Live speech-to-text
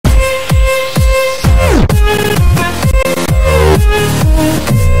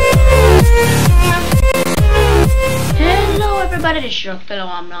it's your fellow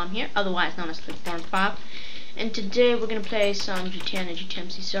Omnom here, otherwise known as Flip405, and today we're going to play some Gtamc and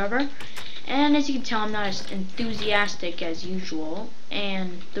Gtamc server. And as you can tell, I'm not as enthusiastic as usual,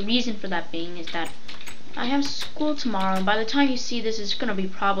 and the reason for that being is that I have school tomorrow, and by the time you see this, it's going to be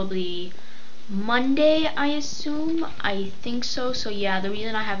probably Monday, I assume. I think so. So yeah, the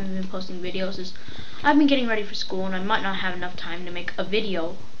reason I haven't been posting videos is I've been getting ready for school, and I might not have enough time to make a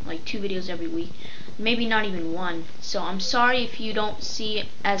video, like 2 videos every week, maybe not even 1. So I'm sorry if you don't see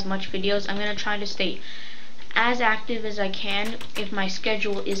as much videos. I'm going to try to stay as active as I can if my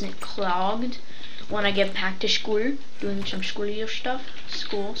schedule isn't clogged when I get back to school, doing some school stuff,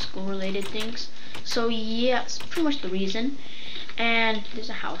 school related things. So yeah, that's pretty much the reason. And there's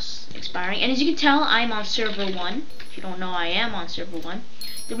a house expiring, and as you can tell, I'm on server 1. If you don't know, I am on server 1.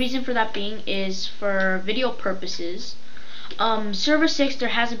 The reason for that being is for video purposes. Server 6, there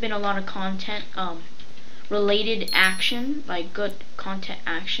hasn't been a lot of content related action, like good content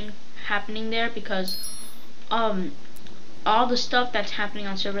action happening there, because all the stuff that's happening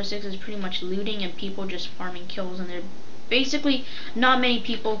on server 6 is pretty much looting and people just farming kills, and there are basically not many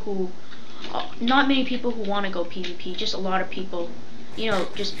people who want to go PvP, just a lot of people, you know,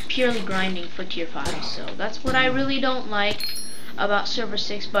 just purely grinding for tier 5. So that's what I really don't like about server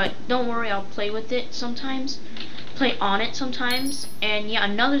 6, but don't worry, I'll play with it sometimes, play on it sometimes. And yeah,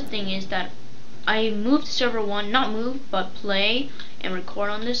 another thing is that I moved to server 1, not move, but play and record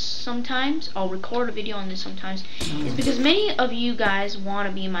on this sometimes. I'll record a video on this sometimes. It's because many of you guys want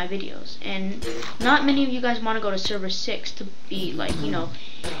to be in my videos, and not many of you guys want to go to server 6 to be, like, you know,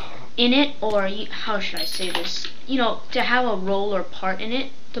 in it, or how should I say this, you know, to have a role or part in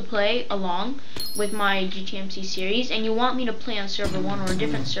it, to play along with my Gtamc series, and you want me to play on server 1 or a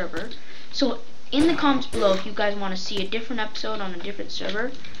different server. So in the comments below, if you guys want to see a different episode on a different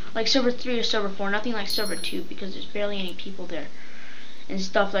server, like server 3 or server 4, nothing like server 2 because there's barely any people there and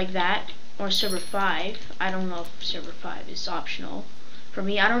stuff like that, or server 5. I don't know if server 5 is optional for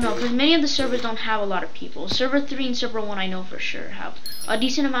me, I don't know, because many of the servers don't have a lot of people. Server 3 and server 1 I know for sure have a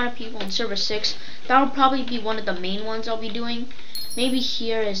decent amount of people, and server 6, that'll probably be one of the main ones I'll be doing. Maybe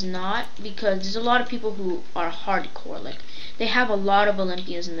here is not, because there's a lot of people who are hardcore, like they have a lot of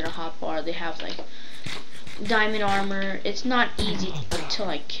Olympias in their hotbar, they have like diamond armor. It's not easy to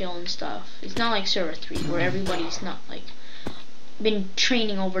like kill and stuff. It's not like server 3 where everybody's not like been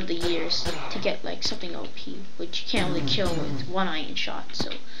training over the years to get like something OP, which you can't really kill with 1 iron shot.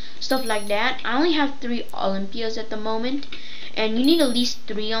 So stuff like that. I only have 3 Olympias at the moment, and you need at least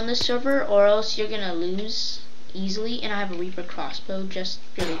 3 on the server or else you're gonna lose easily. And I have a Reaper crossbow just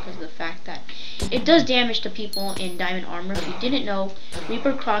purely because of the fact that it does damage to people in diamond armor. If you didn't know,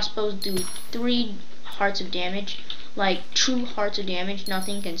 Reaper crossbows do 3 hearts of damage, like true hearts of damage.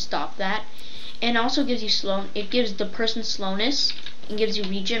 Nothing can stop that. And also gives you it gives the person slowness and gives you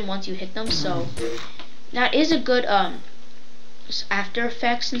regen once you hit them. So that is a good after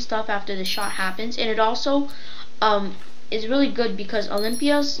effects and stuff after the shot happens. And it also is really good because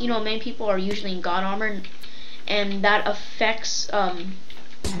Olympias, you know, many people are usually in god armor, and that affects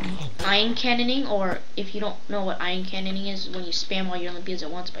iron cannoning, or if you don't know what iron cannoning is, when you spam all your Olympias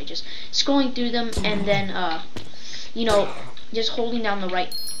at once by just scrolling through them and then you know, just holding down the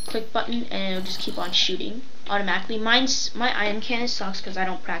right click button, and it'll just keep on shooting automatically. My iron cannon sucks because I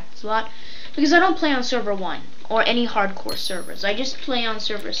don't practice a lot, because I don't play on server 1 or any hardcore servers. I just play on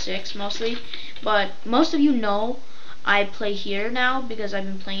server 6 mostly, but most of you know I play here now because I've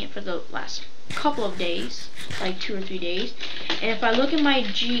been playing it for the last couple of days, like 2 or 3 days. And if I look at my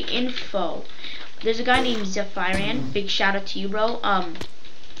G info, there's a guy named Zephyran. Big shout out to you, bro.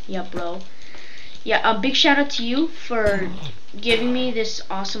 Yeah, bro. Yeah, a big shout out to you for giving me this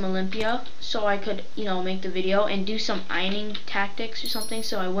awesome Olympia so I could, you know, make the video and do some ironing tactics or something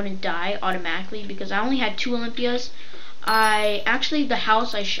so I wouldn't die automatically, because I only had 2 Olympias. I actually, the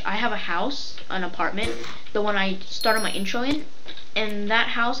house, I have a house, an apartment, the one I started my intro in, and that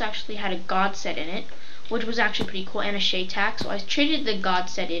house actually had a god set in it, which was actually pretty cool, and a shade tack. So I traded the god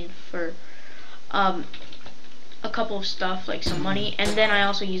set in for a couple of stuff, like some money, and then I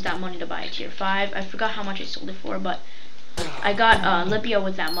also used that money to buy a tier 5. I forgot how much I sold it for, but I got Olympia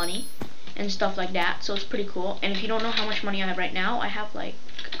with that money and stuff like that, so it's pretty cool. And if you don't know how much money I have right now, I have like,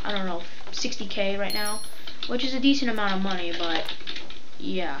 I don't know, 60k right now, which is a decent amount of money, but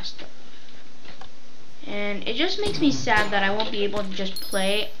yeah. And it just makes me sad that I won't be able to just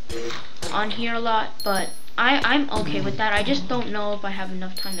play on here a lot, but I'm okay with that. I just don't know if I have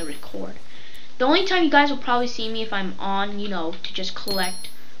enough time to record. The only time you guys will probably see me if I'm on, you know, to just collect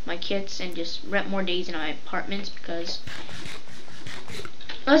my kits and just rent more days in my apartments, because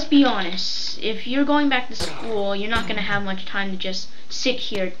let's be honest. If you're going back to school, you're not gonna have much time to just sit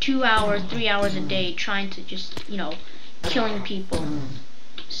here 2 hours, 3 hours a day trying to just, killing people.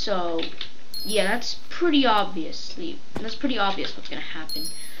 So, yeah, that's pretty obvious what's gonna happen.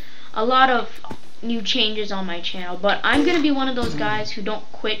 A lot of new changes on my channel, but I'm gonna be one of those guys who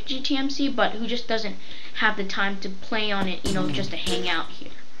don't quit GTMC, but who just doesn't have the time to play on it, just to hang out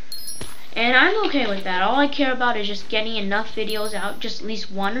here. And I'm okay with that. All I care about is just getting enough videos out, just at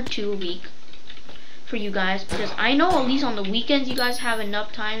least 1 or 2 a week for you guys, because I know at least on the weekends you guys have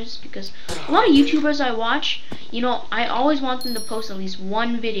enough times, because a lot of YouTubers I watch, I always want them to post at least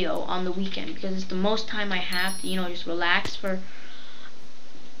 1 video on the weekend, because it's the most time I have to, just relax for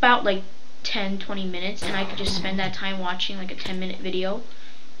about like 10-20 minutes, and I could just spend that time watching like a 10-minute video,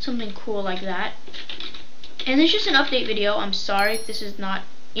 something cool like that. And it's just an update video. I'm sorry if this is not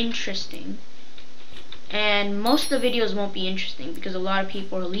interesting, and most of the videos won't be interesting because a lot of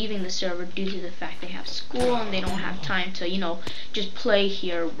people are leaving the server due to the fact they have school and they don't have time to just play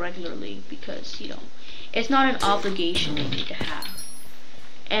here regularly, because it's not an obligation they need to have,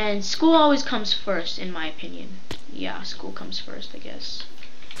 and school always comes first, in my opinion. Yeah, school comes first, I guess.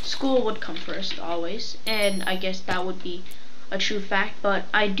 School would come first always, and I guess that would be a true fact. But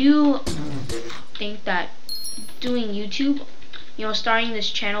I do think that doing YouTube, starting this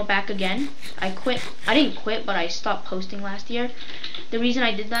channel back again, I didn't quit, but I stopped posting last year. The reason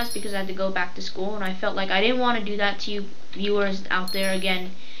I did that is because I had to go back to school, and I felt like I didn't want to do that to you viewers out there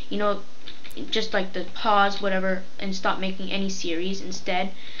again, just like to pause whatever and stop making any series.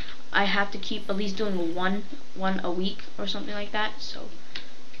 Instead, I have to keep at least doing one a week or something like that. So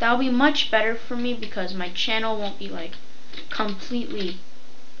that'll be much better for me, because my channel won't be like completely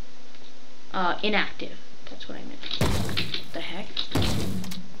inactive. That's what I meant. What the heck?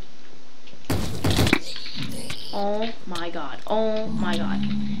 Oh my god. Oh my god.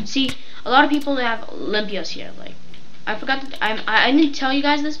 See, a lot of people have Olympias here. Like, I forgot that I didn't tell you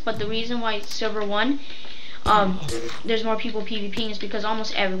guys this, but the reason why server 1 there's more people PvPing is because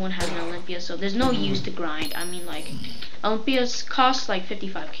almost everyone has an Olympia, so there's no use to grind. I mean, like, Olympias cost like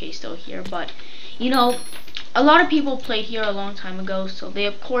 55k still here, but a lot of people played here a long time ago, so they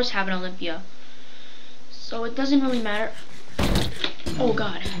of course have an Olympia. So it doesn't really matter. Oh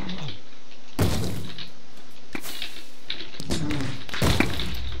god.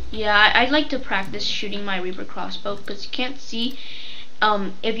 Yeah, I like to practice shooting my Reaper crossbow, because you can't see.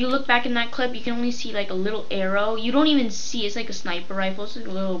 If you look back in that clip, you can only see like a little arrow. You don't even see, it's like a sniper rifle. It's like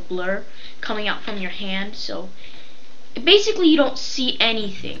a little blur coming out from your hand. So basically you don't see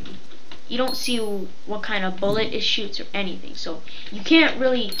anything. You don't see what kind of bullet it shoots or anything. So you can't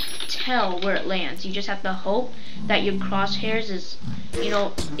really tell where it lands. You just have to hope that your crosshairs is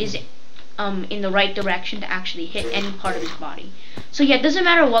in the right direction to actually hit any part of his body. So yeah, it doesn't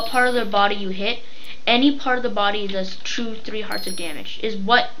matter what part of their body you hit. Any part of the body does true 3 hearts of damage, is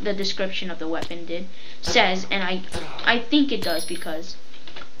what the description of the weapon says, and I think it does, because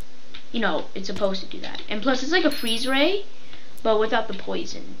it's supposed to do that. And plus, it's like a freeze ray, but without the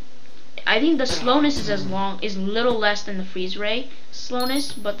poison. I think the slowness is a little less than the freeze ray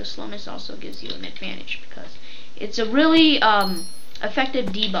slowness, but the slowness also gives you an advantage, because it's a really effective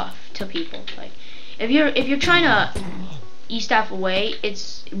debuff to people. Like, if you're trying to E-staff away,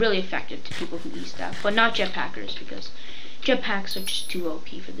 it's really effective to people who E-staff, but not jetpackers, because jetpacks are just too OP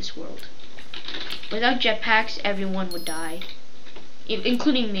for this world. Without jetpacks, everyone would die,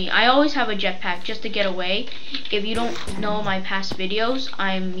 including me. I always have a jetpack just to get away. If you don't know my past videos,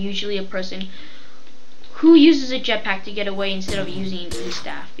 I'm usually a person who uses a jetpack to get away instead of using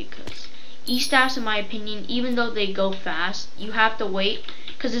E-staff, because E-staffs, in my opinion, even though they go fast, you have to wait,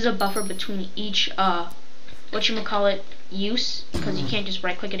 because there's a buffer between each use, because you can't just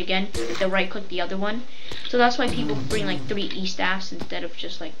right click it again if they right click the other one. So that's why people bring like 3 E-staffs instead of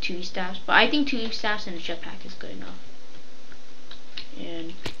just like 2 E-staffs. But I think 2 E-staffs and a jetpack is good enough.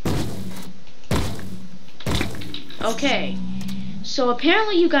 And okay, so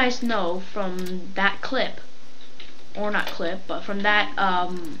apparently you guys know from that clip, or not clip, but from that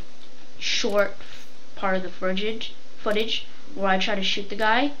short part of the footage where I try to shoot the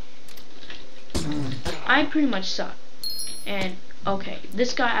guy, I pretty much suck. And okay,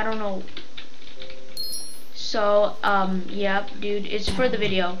 this guy, I don't know. So yeah, dude, it's for the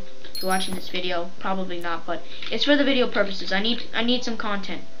video. If you're watching this video, probably not, but it's for the video purposes. I need some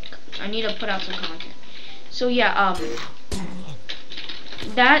content. I need to put out some content. So yeah,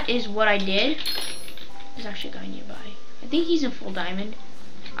 that is what I did. There's actually a guy nearby. I think he's in full diamond.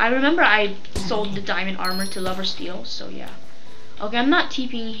 I remember I sold the diamond armor to Lover Steel, so yeah. Okay, I'm not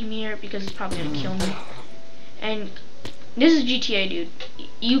TPing him here because it's probably gonna kill me. And This is GTA, dude.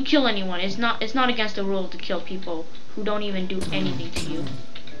 You kill anyone. It's not against the rule to kill people who don't even do anything to you.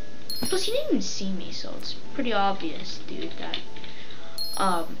 Plus, he didn't even see me, so it's pretty obvious, dude, that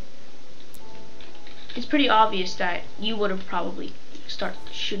it's pretty obvious that you would have probably start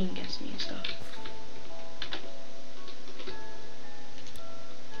shooting against me and stuff.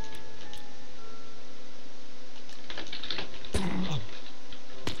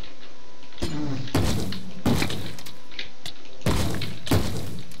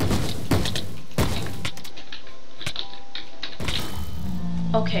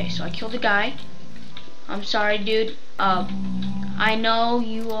 Okay, so I killed a guy. I'm sorry, dude. I know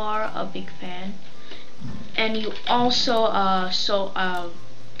you are a big fan, and you also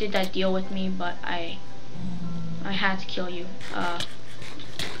did that deal with me, but I had to kill you.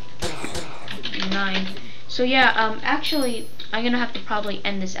 9. So yeah, actually, I'm gonna have to probably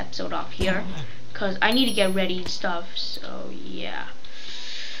end this episode off here, cause I need to get ready and stuff. So yeah.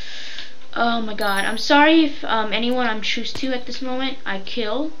 Oh my god, I'm sorry if anyone I'm choose to at this moment I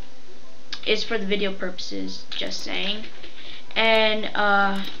kill is for the video purposes, just saying. And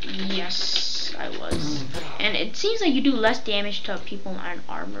yes, I was. And it seems like you do less damage to people in iron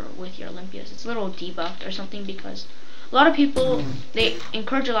armor with your Olympias. It's a little debuffed or something, because a lot of people, they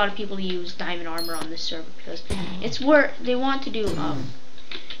encourage a lot of people to use diamond armor on this server because it's where they want to do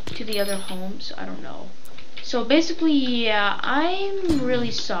to the other homes. I don't know. So basically, yeah, I'm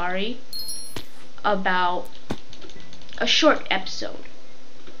really sorry about a short episode.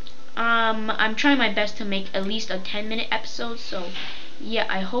 I'm trying my best to make at least a 10-minute episode, so yeah,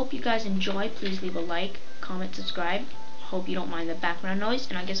 I hope you guys enjoy. Please leave a like, comment, subscribe. Hope you don't mind the background noise,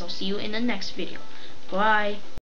 and I guess I'll see you in the next video. Bye.